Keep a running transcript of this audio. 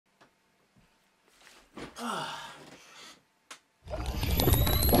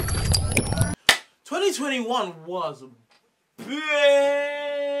2021 was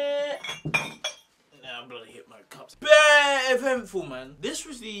bare. Nah, I bloody hit my cups. Bare eventful, man. This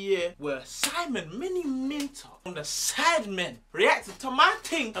was the year where Simon Mini Minter on the Sidemen reacted to my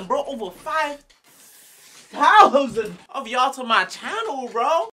thing and brought over 5,000 of y'all to my channel,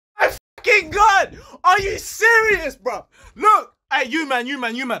 bro. My fucking God! Are you serious, bro? Look, hey, you man. You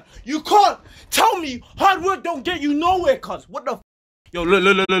can't tell me hard work don't get you nowhere, cuz. What the f? Yo,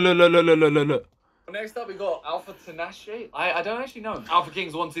 look. Next up, we got Alpha Tinashe. I don't actually know him. Alpha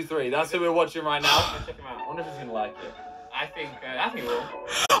Kings 123. That's who we're watching right now. Check him out. I wonder if he's gonna like it. I think we will.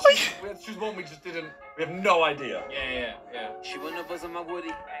 Let's choose one we just didn't. We have no idea. Yeah. She wanna buzz on my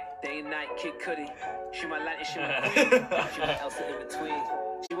woody. Day and night, Kid Cudi. She my light and she my queen. She my Elsa in between.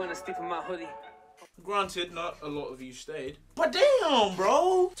 She wanna sleep in my hoodie. Granted, not a lot of you stayed. But damn,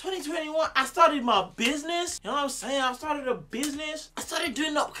 bro. 2021, I started my business. You know what I'm saying? I started a business. I started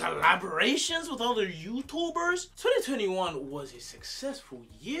doing up collaborations with other YouTubers. 2021 was a successful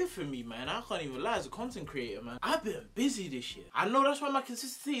year for me, man. I can't even lie, as a content creator, man. I've been busy this year. I know that's why my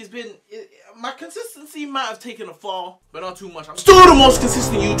consistency has been... my consistency might have taken a fall, but not too much. I'm still the most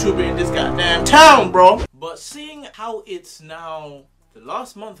consistent YouTuber in this goddamn town, bro. But seeing how it's now... the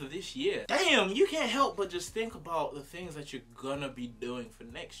last month of this year, damn, you can't help but just think about the things that you're gonna be doing for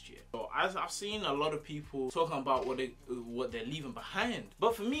next year. So I've seen a lot of people talking about what they're leaving behind,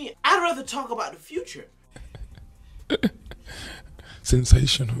 but for me, I'd rather talk about the future.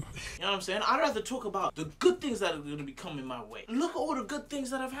 Sensational. You know what I'm saying? I'd rather talk about the good things that are going to be coming my way. Look at all the good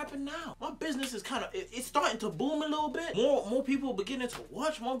things that have happened now. My business is kind of, it's starting to boom a little bit. More people beginning to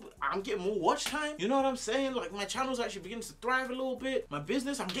watch. I'm getting more watch time. You know what I'm saying? Like, my channel's actually beginning to thrive a little bit. My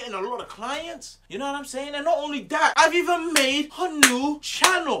business, I'm getting a lot of clients. You know what I'm saying? And not only that, I've even made a new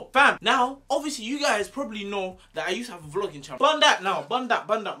channel. Fam, now, obviously, you guys probably know that I used to have a vlogging channel. Bun that now. Bun that.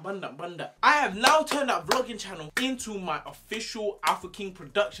 I have now turned that vlogging channel into my official Alpha King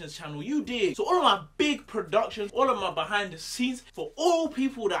Productions channel. You did. So all of my big productions, all of my behind the scenes, for all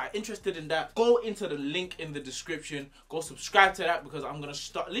people that are interested in that, go into the link in the description. Go subscribe to that, because I'm gonna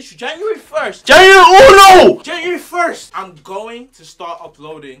start literally January 1st. January 1st. I'm going to start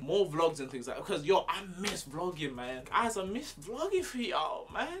uploading more vlogs and things like that, because yo, I miss vlogging, man. Guys, I miss vlogging for y'all,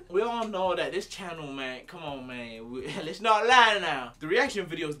 man. We all know that this channel, man, come on, man. Let's not lie now. The reaction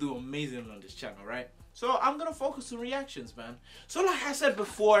videos do amazing on this channel, right? So I'm gonna focus on reactions, man. So like I said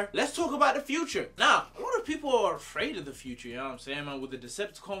before, let's talk about the future. Now, a lot of people are afraid of the future, you know what I'm saying, man? With the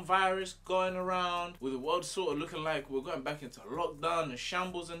Decepticon virus going around, with the world sort of looking like we're going back into lockdown and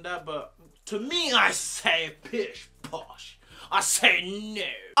shambles and that, but to me, I say pish posh. I say no.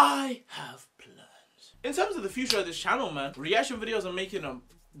 I have plans. In terms of the future of this channel, man, reaction videos are making a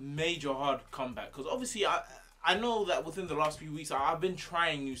major hard comeback, because obviously I know that within the last few weeks, I've been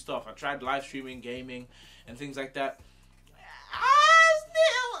trying new stuff. I tried live streaming, gaming, and things like that. I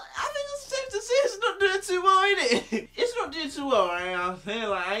think it's safe to say it's not doing too well, innit? It's not doing too well, right? I'm saying,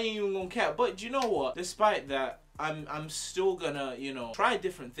 like, I ain't even gonna cap. But you know what? Despite that, I'm still gonna, you know, try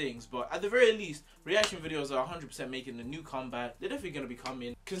different things. But at the very least, reaction videos are 100% making a new comeback. They're definitely gonna be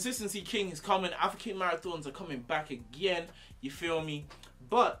coming. Consistency King is coming. Alpha King Marathons are coming back again. You feel me?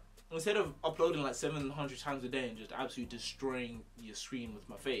 But instead of uploading like 700 times a day and just absolutely destroying your screen with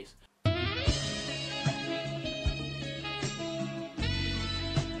my face,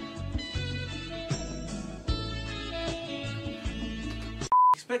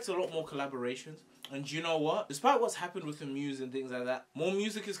 expect a lot more collaborations. And you know what? Despite what's happened with the music and things like that, more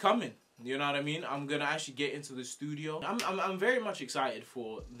music is coming. You know what I mean? I'm gonna actually get into the studio. I'm very much excited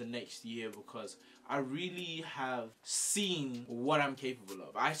for the next year, because I really have seen what I'm capable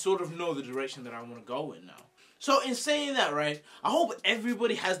of. I sort of know the direction that I want to go in now. So in saying that, right, I hope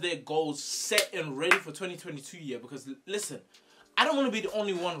everybody has their goals set and ready for 2022 year, because listen, I don't want to be the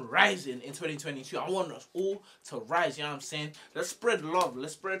only one rising in 2022. I want us all to rise, you know what I'm saying? Let's spread love,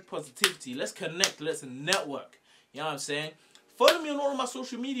 let's spread positivity, let's connect, let's network, you know what I'm saying? Follow me on all of my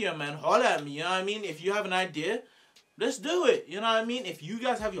social media, man. Holler at me, you know what I mean? If you have an idea, let's do it, you know what I mean? If you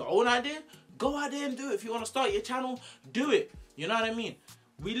guys have your own idea, go out there and do it. If you want to start your channel, do it, you know what I mean?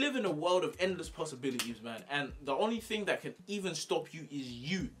 We live in a world of endless possibilities, man. And the only thing that can even stop you is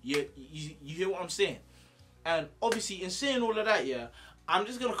you. You hear what I'm saying? And obviously, in saying all of that, yeah, I'm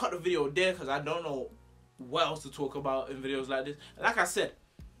just going to cut the video there, because I don't know what else to talk about in videos like this. Like I said,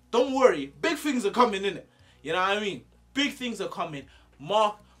 don't worry. Big things are coming, innit? You know what I mean? Big things are coming.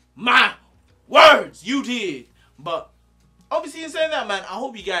 Mark my words. You did. But obviously, in saying that, man, I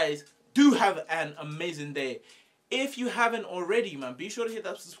hope you guys do have an amazing day. If you haven't already, man, be sure to hit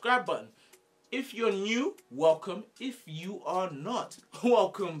that subscribe button. If you're new, welcome. If you are not,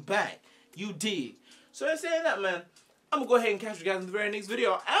 welcome back. You did. So in saying that, man, I'm gonna go ahead and catch you guys in the very next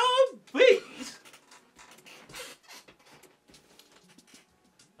video. Oh, peace.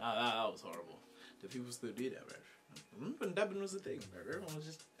 That was horrible. The people still do that, bro. Remember when dubbing was a thing, bro? Everyone was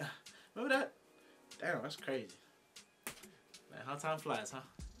just... remember that? Damn, that's crazy. Man, how time flies, huh?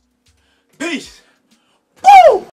 Peace!